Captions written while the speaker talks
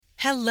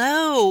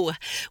Hello.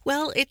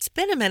 Well, it's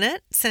been a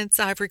minute since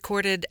I've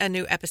recorded a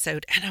new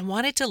episode, and I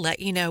wanted to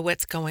let you know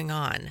what's going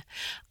on.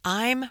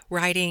 I'm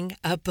writing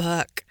a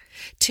book,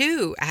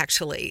 two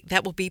actually,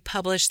 that will be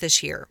published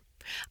this year.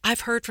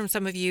 I've heard from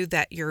some of you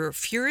that you're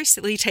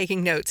furiously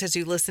taking notes as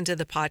you listen to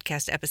the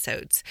podcast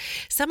episodes.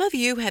 Some of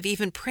you have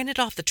even printed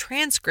off the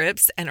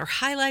transcripts and are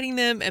highlighting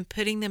them and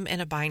putting them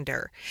in a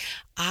binder.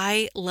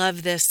 I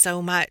love this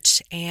so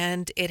much,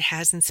 and it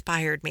has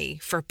inspired me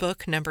for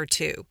book number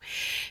 2.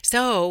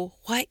 So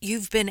what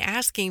you've been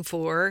asking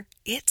for,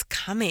 it's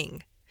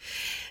coming.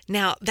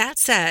 Now, that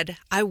said,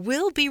 I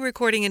will be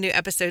recording a new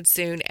episode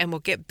soon and we'll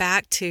get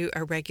back to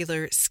a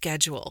regular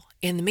schedule.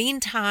 In the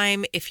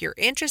meantime, if you're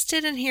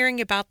interested in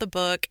hearing about the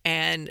book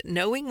and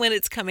knowing when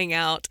it's coming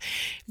out,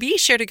 be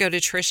sure to go to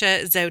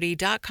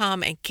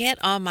trishazodi.com and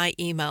get on my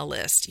email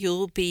list.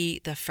 You'll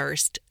be the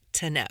first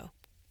to know.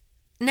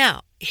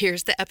 Now,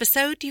 here's the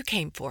episode you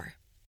came for.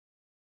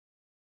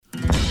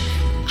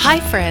 Hi,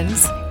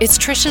 friends. It's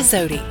Trisha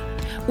Zodi.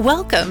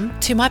 Welcome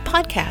to my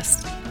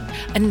podcast.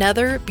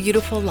 Another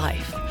Beautiful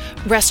Life,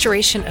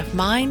 restoration of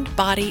mind,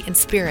 body, and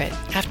spirit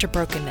after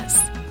brokenness.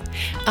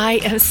 I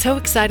am so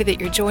excited that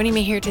you're joining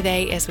me here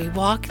today as we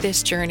walk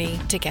this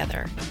journey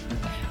together.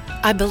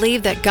 I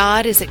believe that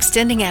God is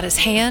extending out His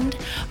hand,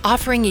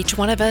 offering each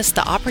one of us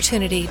the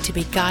opportunity to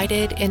be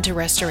guided into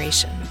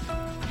restoration.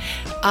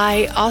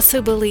 I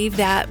also believe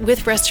that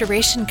with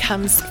restoration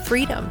comes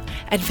freedom,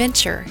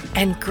 adventure,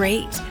 and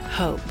great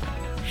hope.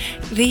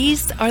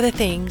 These are the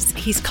things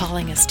He's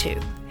calling us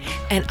to.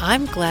 And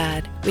I'm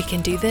glad we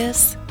can do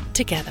this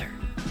together.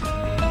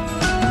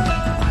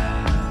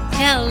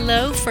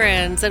 Hello,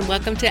 friends, and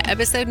welcome to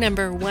episode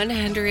number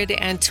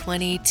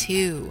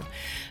 122.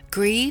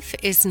 Grief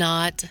is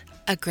not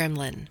a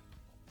gremlin.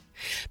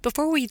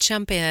 Before we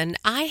jump in,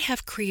 I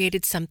have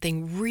created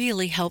something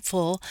really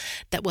helpful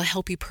that will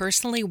help you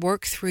personally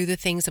work through the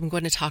things I'm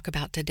going to talk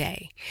about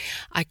today.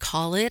 I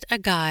call it a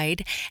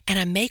guide, and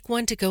I make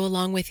one to go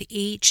along with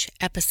each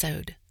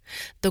episode.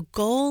 The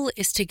goal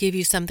is to give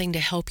you something to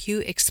help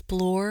you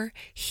explore,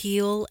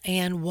 heal,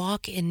 and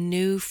walk in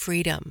new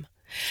freedom.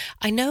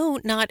 I know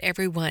not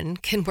everyone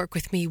can work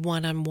with me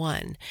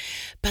one-on-one,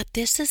 but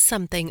this is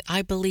something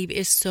I believe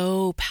is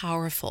so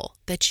powerful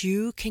that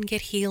you can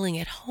get healing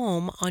at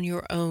home on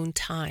your own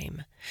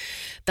time.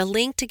 The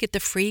link to get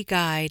the free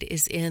guide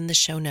is in the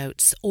show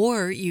notes,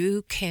 or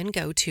you can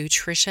go to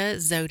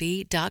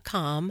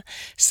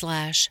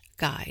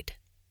trishazodi.com/guide.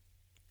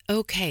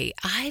 Okay,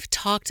 I've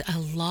talked a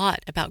lot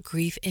about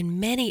grief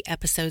in many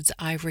episodes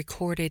I've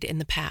recorded in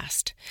the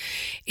past.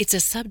 It's a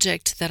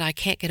subject that I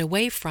can't get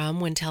away from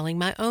when telling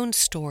my own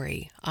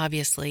story,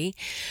 obviously,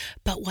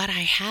 but what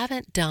I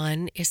haven't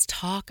done is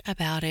talk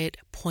about it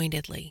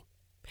pointedly.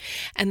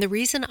 And the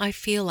reason I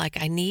feel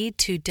like I need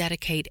to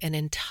dedicate an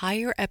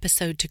entire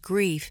episode to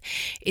grief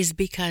is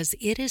because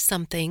it is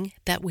something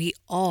that we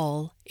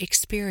all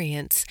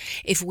experience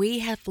if we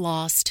have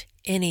lost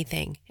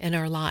anything in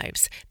our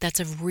lives that's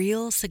of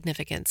real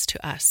significance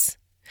to us.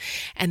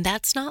 And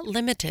that's not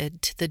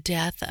limited to the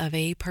death of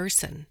a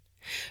person.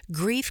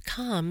 Grief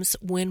comes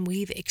when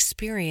we've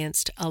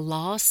experienced a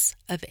loss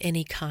of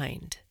any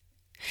kind.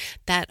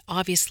 That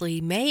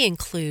obviously may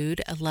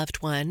include a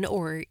loved one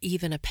or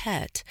even a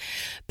pet,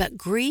 but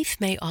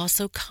grief may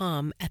also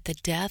come at the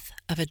death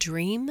of a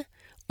dream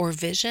or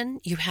vision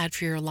you had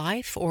for your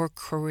life or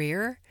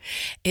career.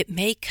 It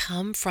may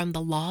come from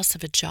the loss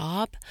of a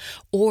job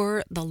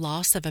or the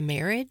loss of a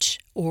marriage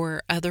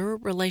or other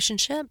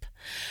relationship,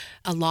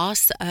 a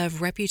loss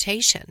of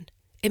reputation.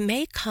 It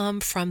may come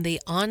from the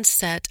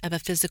onset of a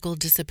physical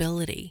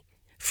disability,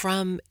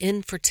 from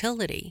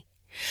infertility,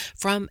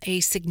 from a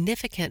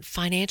significant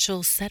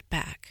financial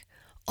setback,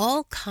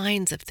 all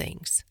kinds of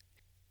things.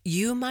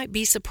 You might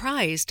be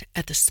surprised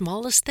at the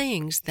smallest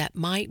things that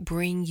might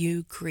bring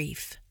you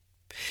grief.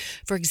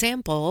 For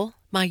example,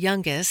 my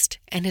youngest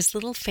and his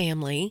little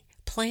family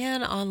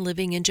plan on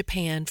living in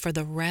Japan for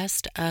the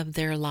rest of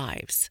their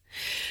lives.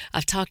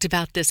 I've talked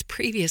about this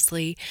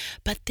previously,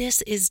 but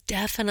this is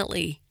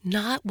definitely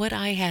not what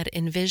I had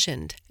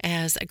envisioned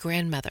as a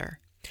grandmother.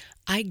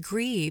 I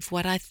grieve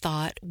what I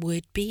thought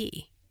would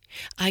be.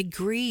 I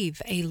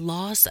grieve a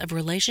loss of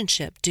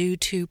relationship due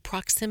to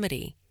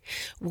proximity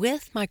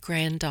with my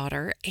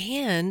granddaughter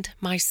and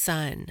my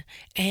son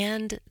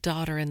and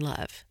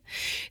daughter-in-love.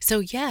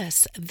 So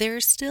yes,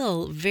 they're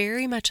still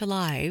very much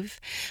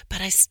alive, but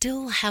I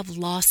still have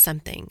lost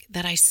something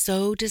that I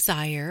so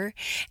desire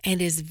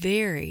and is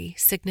very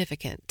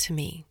significant to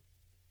me.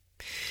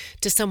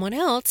 To someone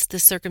else, the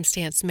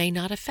circumstance may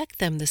not affect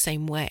them the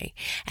same way,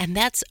 and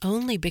that's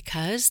only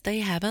because they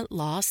haven't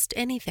lost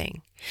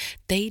anything.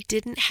 They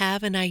didn't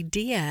have an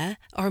idea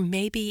or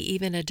maybe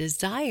even a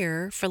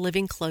desire for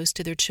living close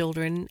to their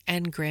children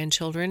and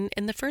grandchildren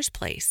in the first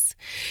place,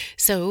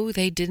 so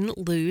they didn't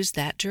lose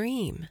that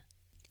dream.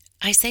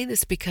 I say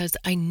this because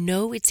I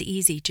know it's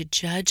easy to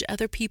judge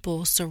other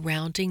people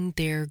surrounding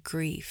their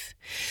grief.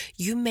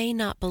 You may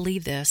not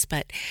believe this,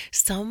 but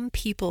some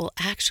people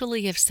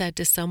actually have said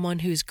to someone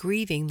who's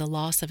grieving the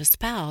loss of a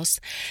spouse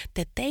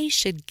that they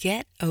should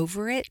get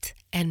over it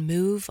and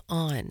move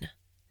on.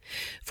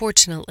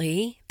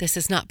 Fortunately, this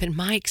has not been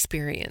my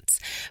experience,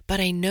 but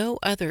I know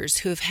others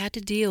who have had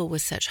to deal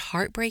with such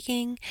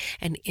heartbreaking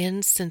and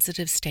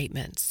insensitive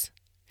statements.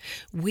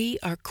 We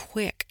are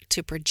quick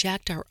to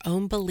project our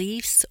own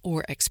beliefs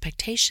or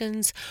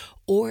expectations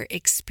or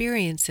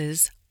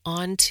experiences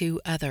onto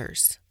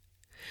others.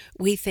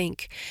 We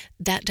think,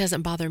 that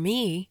doesn't bother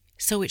me,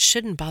 so it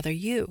shouldn't bother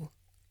you.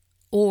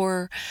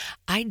 Or,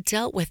 I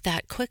dealt with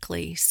that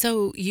quickly,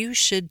 so you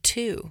should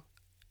too.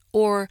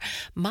 Or,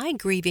 my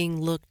grieving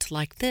looked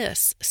like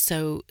this,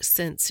 so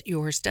since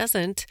yours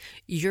doesn't,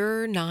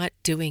 you're not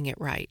doing it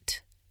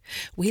right.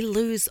 We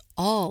lose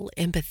all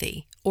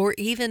empathy or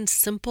even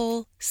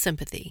simple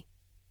sympathy.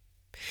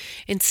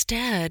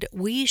 Instead,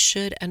 we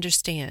should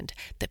understand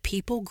that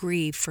people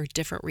grieve for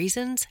different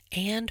reasons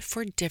and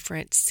for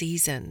different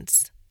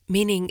seasons,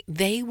 meaning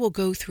they will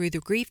go through the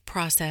grief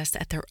process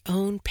at their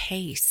own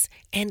pace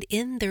and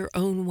in their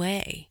own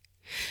way.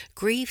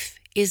 Grief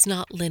is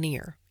not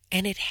linear,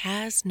 and it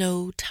has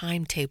no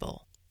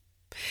timetable.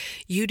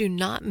 You do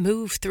not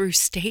move through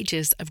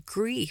stages of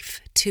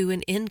grief to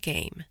an end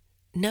game.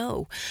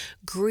 No,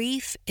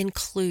 grief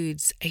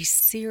includes a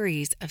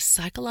series of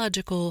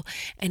psychological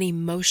and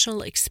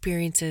emotional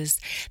experiences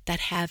that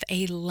have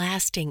a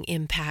lasting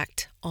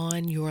impact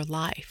on your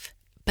life,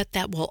 but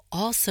that will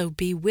also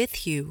be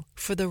with you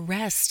for the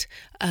rest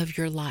of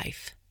your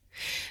life.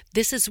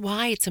 This is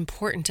why it's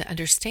important to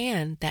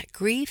understand that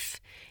grief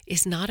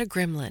is not a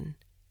gremlin,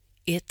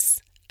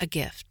 it's a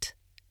gift.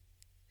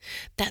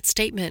 That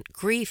statement,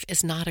 grief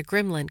is not a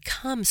gremlin,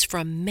 comes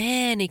from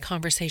many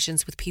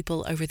conversations with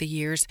people over the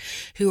years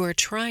who are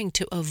trying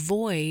to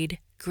avoid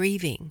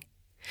grieving.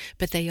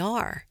 But they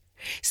are.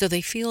 So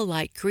they feel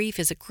like grief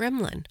is a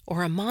gremlin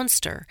or a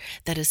monster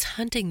that is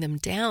hunting them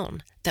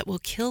down, that will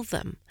kill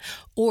them,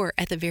 or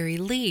at the very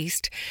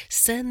least,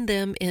 send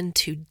them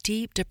into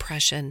deep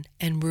depression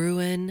and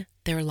ruin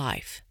their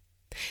life.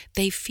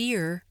 They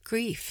fear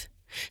grief.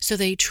 So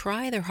they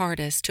try their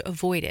hardest to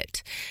avoid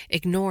it,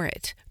 ignore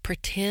it,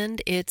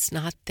 pretend it's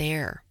not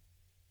there.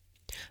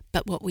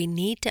 But what we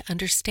need to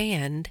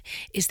understand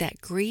is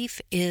that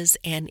grief is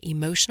an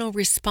emotional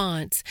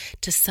response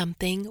to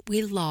something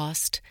we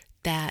lost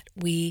that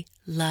we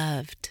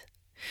loved.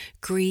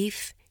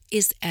 Grief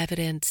is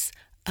evidence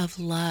of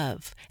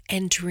love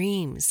and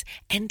dreams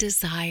and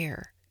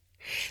desire.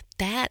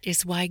 That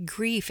is why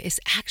grief is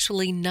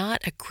actually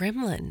not a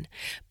gremlin,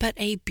 but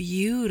a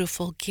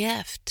beautiful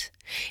gift.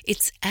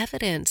 It's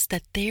evidence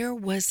that there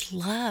was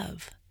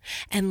love,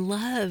 and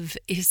love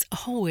is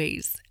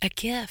always a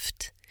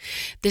gift.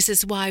 This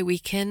is why we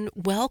can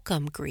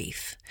welcome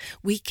grief.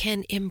 We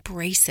can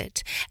embrace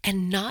it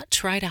and not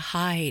try to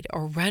hide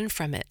or run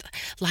from it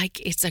like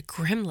it's a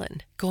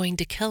gremlin going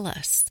to kill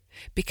us.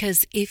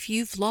 Because if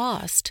you've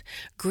lost,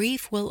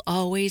 grief will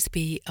always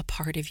be a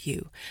part of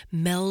you,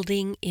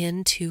 melding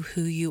into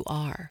who you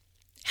are.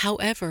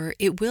 However,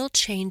 it will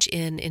change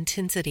in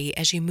intensity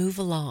as you move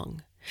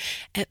along.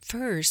 At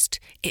first,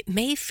 it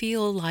may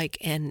feel like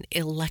an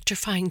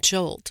electrifying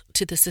jolt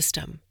to the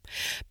system,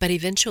 but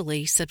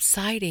eventually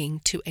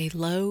subsiding to a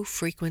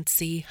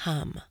low-frequency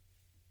hum.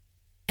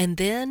 And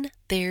then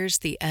there's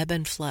the ebb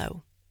and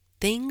flow.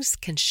 Things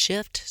can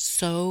shift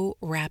so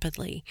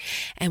rapidly,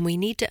 and we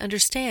need to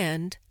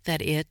understand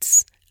that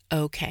it's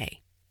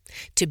okay.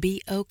 To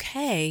be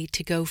okay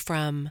to go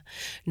from,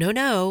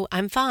 no,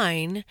 I'm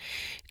fine,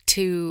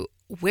 to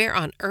where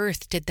on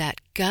earth did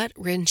that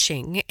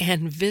gut-wrenching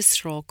and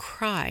visceral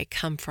cry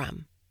come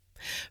from?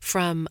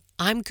 From,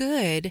 I'm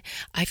good,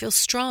 I feel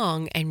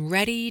strong and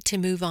ready to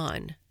move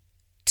on,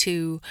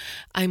 to,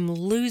 I'm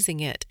losing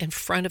it in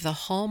front of the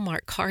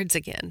Hallmark cards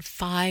again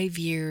 5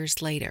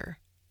 years later.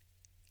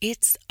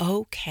 It's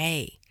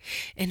okay.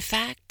 In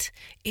fact,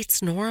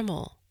 it's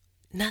normal.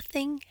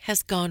 Nothing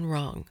has gone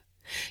wrong.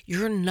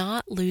 You're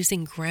not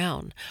losing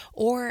ground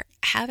or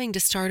having to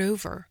start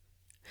over.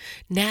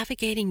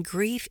 Navigating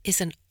grief is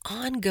an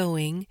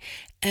ongoing,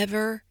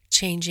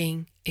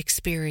 ever-changing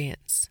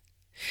experience.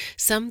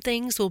 Some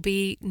things will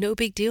be no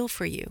big deal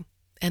for you,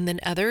 and then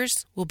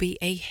others will be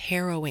a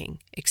harrowing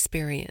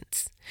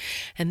experience.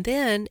 And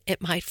then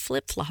it might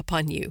flip-flop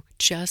on you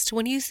just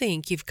when you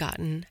think you've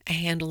gotten a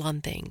handle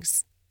on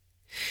things.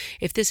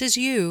 If this is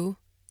you,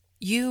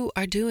 you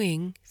are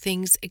doing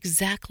things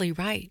exactly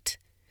right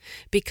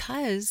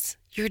because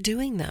you're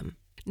doing them.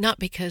 Not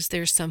because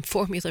there's some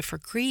formula for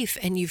grief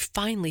and you've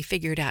finally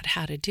figured out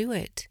how to do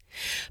it,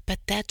 but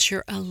that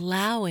you're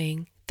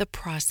allowing the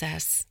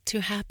process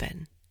to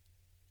happen.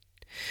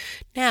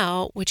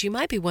 Now, what you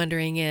might be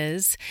wondering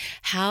is,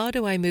 how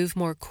do I move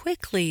more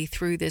quickly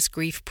through this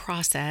grief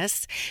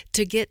process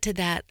to get to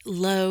that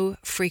low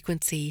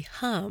frequency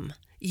hum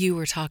you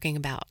were talking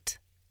about?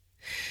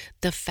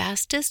 The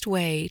fastest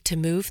way to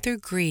move through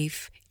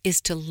grief is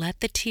to let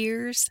the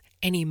tears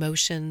and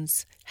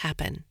emotions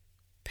happen.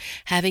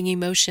 Having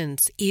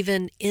emotions,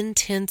 even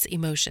intense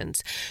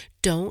emotions,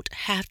 don't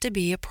have to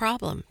be a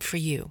problem for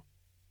you.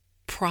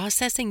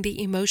 Processing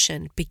the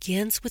emotion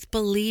begins with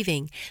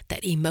believing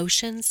that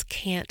emotions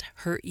can't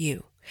hurt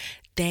you.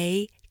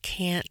 They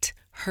can't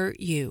hurt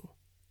you.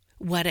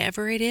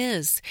 Whatever it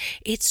is,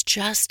 it's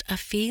just a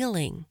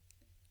feeling.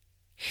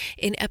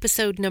 In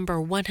episode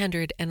number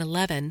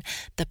 111,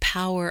 The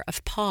Power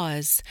of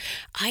Pause,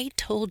 I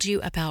told you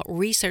about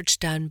research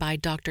done by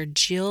Dr.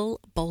 Jill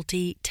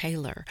Bolte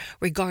Taylor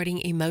regarding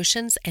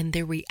emotions and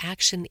their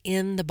reaction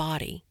in the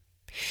body.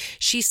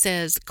 She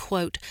says,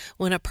 quote,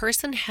 when a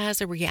person has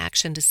a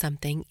reaction to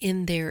something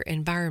in their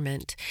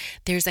environment,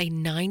 there's a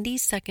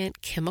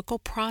 90-second chemical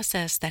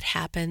process that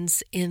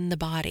happens in the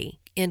body,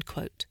 end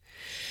quote.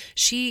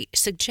 She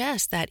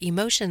suggests that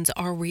emotions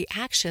are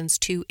reactions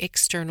to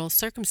external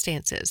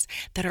circumstances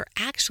that are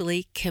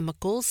actually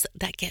chemicals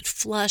that get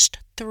flushed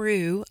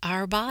through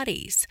our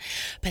bodies,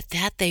 but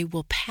that they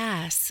will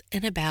pass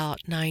in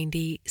about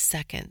 90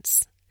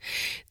 seconds.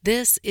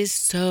 This is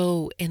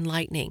so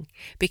enlightening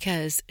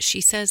because she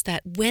says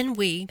that when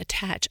we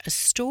attach a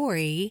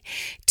story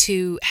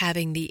to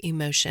having the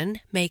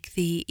emotion, make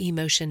the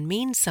emotion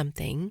mean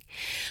something,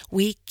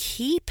 we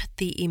keep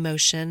the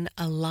emotion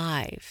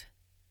alive.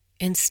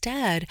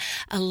 Instead,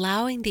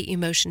 allowing the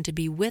emotion to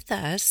be with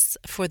us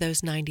for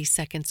those 90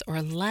 seconds or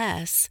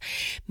less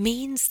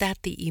means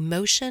that the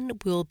emotion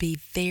will be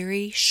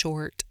very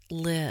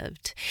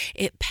short-lived.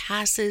 It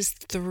passes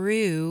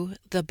through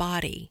the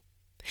body.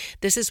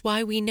 This is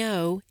why we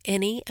know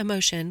any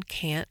emotion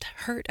can't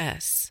hurt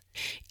us.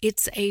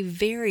 It's a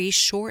very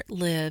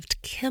short-lived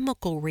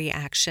chemical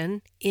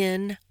reaction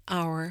in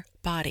our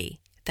body.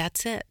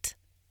 That's it.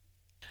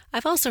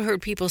 I've also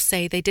heard people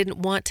say they didn't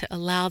want to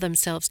allow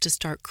themselves to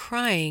start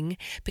crying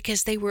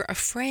because they were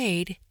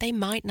afraid they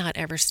might not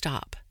ever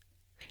stop.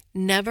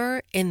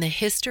 Never in the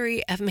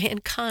history of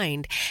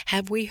mankind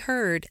have we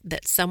heard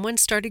that someone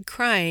started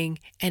crying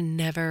and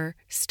never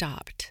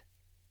stopped.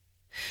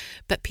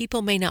 But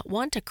people may not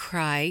want to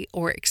cry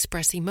or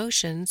express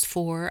emotions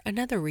for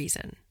another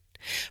reason.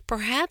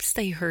 Perhaps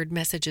they heard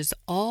messages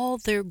all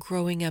their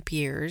growing up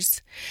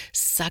years.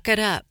 Suck it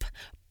up.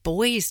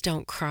 Boys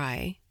don't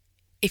cry.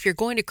 If you're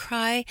going to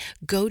cry,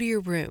 go to your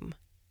room.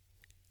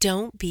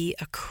 Don't be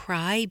a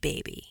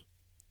crybaby.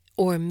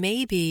 Or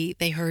maybe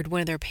they heard one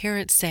of their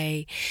parents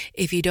say,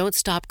 if you don't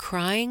stop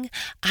crying,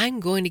 I'm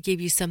going to give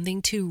you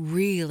something to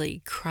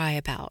really cry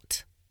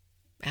about.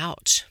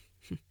 Ouch.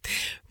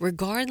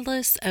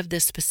 Regardless of the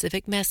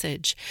specific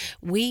message,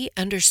 we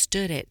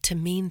understood it to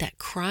mean that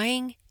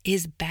crying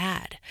is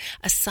bad,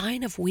 a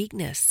sign of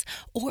weakness,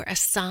 or a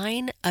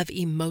sign of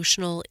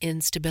emotional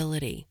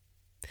instability.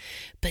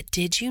 But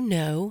did you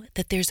know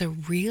that there's a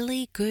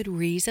really good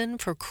reason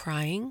for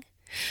crying?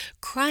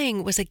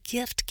 Crying was a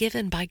gift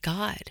given by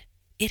God.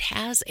 It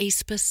has a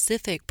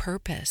specific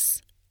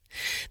purpose.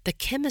 The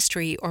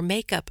chemistry or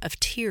makeup of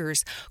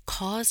tears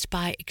caused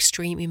by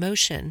extreme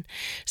emotion,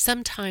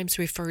 sometimes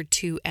referred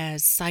to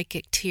as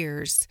psychic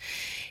tears,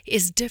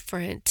 is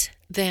different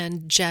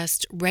than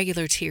just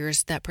regular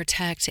tears that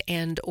protect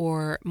and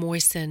or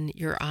moisten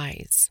your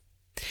eyes.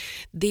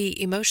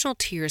 The emotional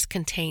tears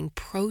contain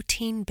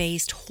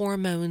protein-based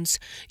hormones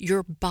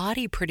your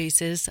body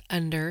produces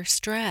under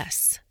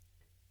stress.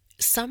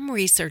 Some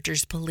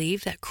researchers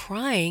believe that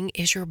crying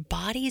is your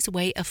body's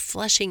way of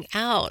flushing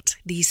out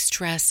these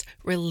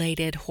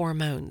stress-related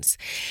hormones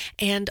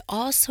and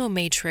also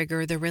may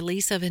trigger the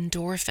release of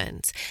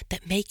endorphins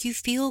that make you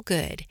feel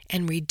good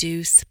and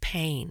reduce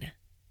pain.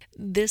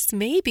 This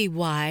may be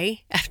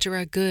why, after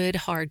a good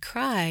hard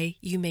cry,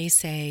 you may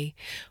say,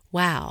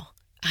 wow,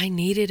 I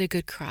needed a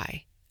good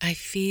cry. I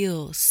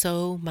feel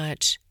so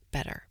much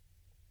better.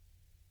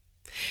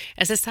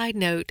 As a side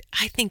note,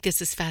 I think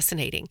this is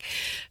fascinating.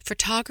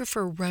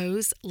 Photographer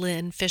Rose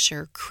Lynn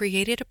Fisher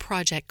created a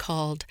project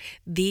called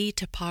The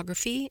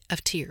Topography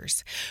of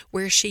Tears,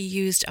 where she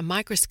used a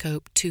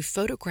microscope to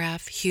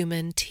photograph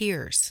human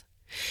tears.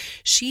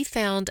 She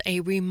found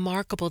a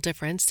remarkable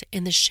difference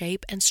in the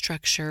shape and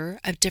structure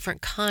of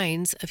different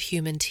kinds of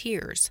human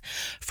tears,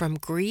 from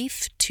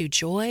grief to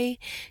joy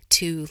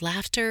to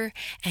laughter,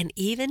 and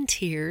even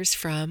tears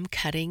from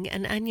cutting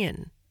an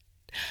onion.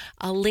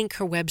 I'll link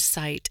her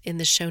website in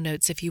the show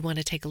notes if you want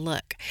to take a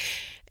look.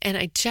 And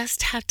I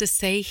just have to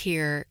say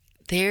here,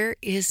 there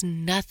is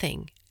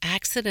nothing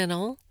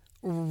accidental,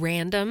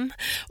 random,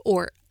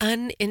 or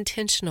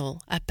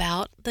unintentional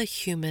about the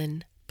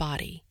human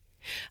body.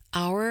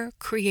 Our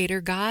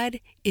Creator God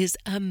is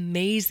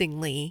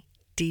amazingly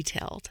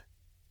detailed.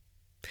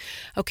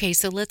 Okay,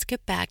 so let's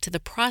get back to the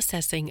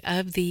processing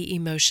of the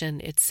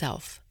emotion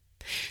itself.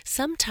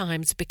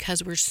 Sometimes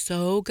because we're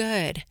so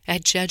good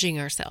at judging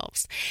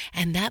ourselves,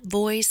 and that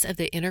voice of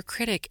the inner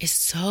critic is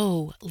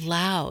so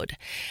loud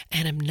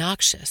and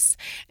obnoxious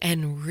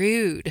and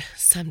rude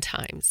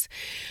sometimes,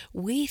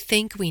 we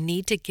think we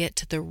need to get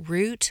to the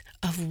root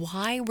of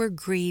why we're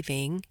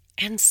grieving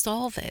and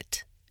solve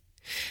it.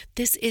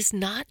 This is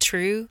not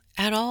true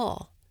at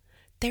all.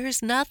 There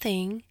is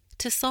nothing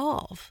to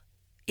solve.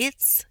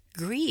 It's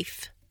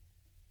grief.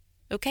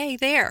 Okay,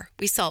 there,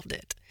 we solved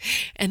it.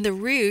 And the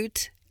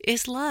root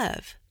is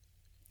love.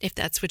 If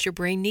that's what your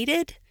brain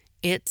needed,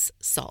 it's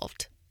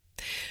solved.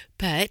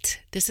 But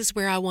this is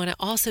where I want to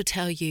also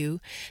tell you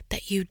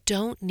that you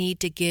don't need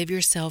to give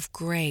yourself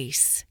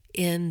grace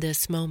in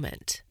this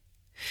moment.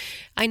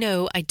 I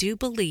know I do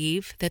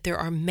believe that there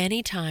are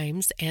many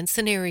times and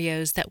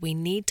scenarios that we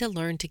need to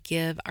learn to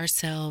give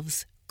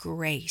ourselves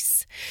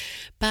grace,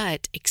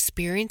 but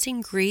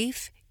experiencing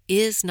grief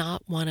is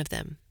not one of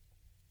them.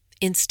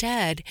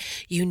 Instead,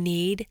 you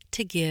need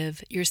to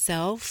give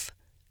yourself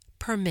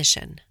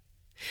permission.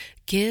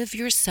 Give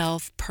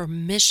yourself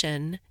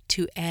permission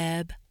to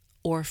ebb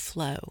or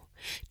flow,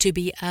 to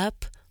be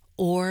up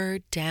or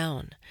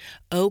down,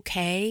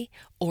 okay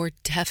or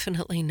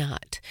definitely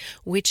not,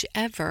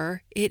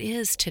 whichever it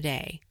is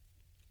today.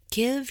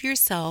 Give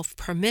yourself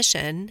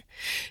permission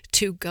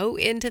to go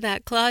into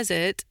that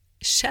closet,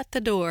 shut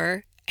the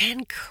door,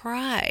 and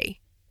cry.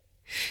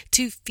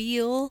 To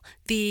feel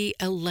the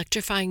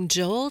electrifying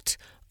jolt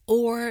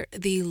or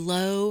the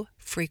low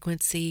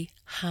frequency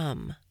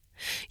hum.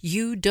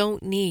 You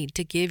don't need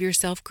to give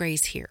yourself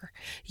grace here.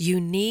 You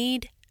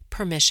need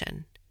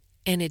permission,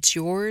 and it's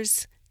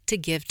yours to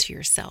give to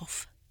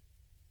yourself.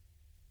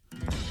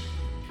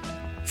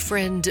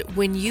 Friend,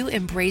 when you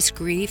embrace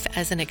grief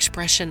as an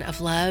expression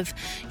of love,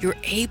 you're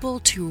able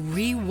to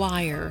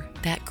rewire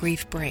that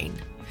grief brain.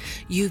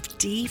 You've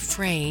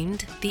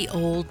deframed the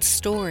old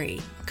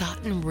story,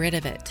 gotten rid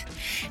of it.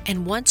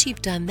 And once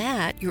you've done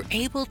that, you're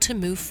able to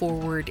move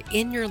forward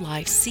in your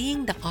life,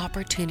 seeing the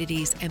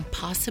opportunities and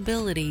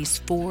possibilities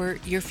for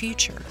your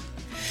future.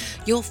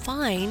 You'll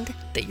find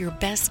that your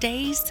best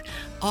days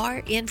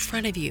are in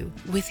front of you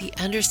with the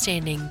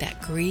understanding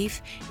that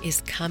grief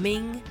is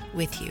coming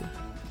with you.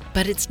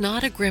 But it's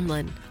not a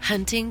gremlin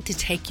hunting to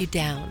take you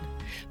down,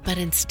 but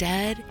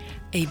instead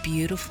a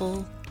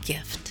beautiful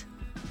gift.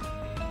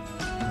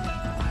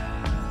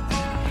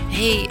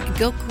 Hey,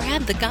 go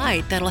grab the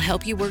guide that'll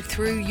help you work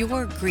through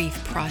your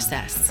grief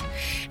process.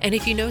 And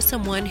if you know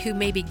someone who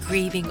may be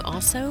grieving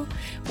also,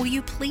 will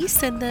you please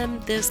send them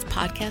this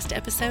podcast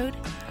episode?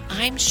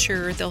 I'm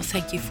sure they'll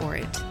thank you for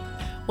it.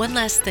 One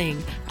last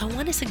thing, I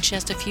want to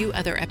suggest a few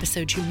other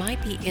episodes you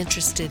might be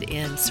interested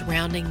in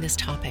surrounding this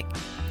topic.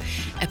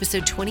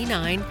 Episode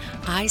 29,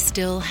 I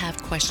Still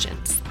Have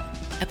Questions.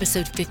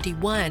 Episode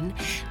 51,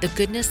 The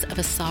Goodness of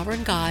a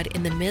Sovereign God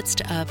in the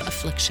Midst of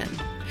Affliction.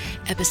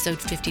 Episode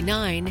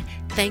 59,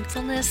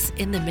 Thankfulness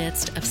in the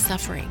Midst of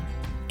Suffering.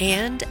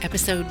 And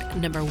episode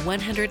number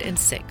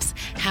 106,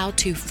 How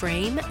to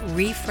Frame,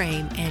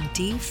 Reframe, and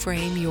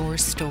Deframe Your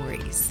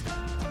Stories.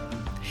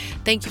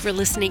 Thank you for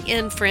listening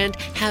in, friend.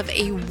 Have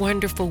a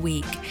wonderful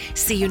week.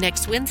 See you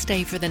next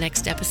Wednesday for the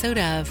next episode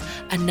of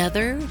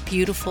Another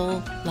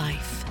Beautiful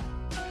Life.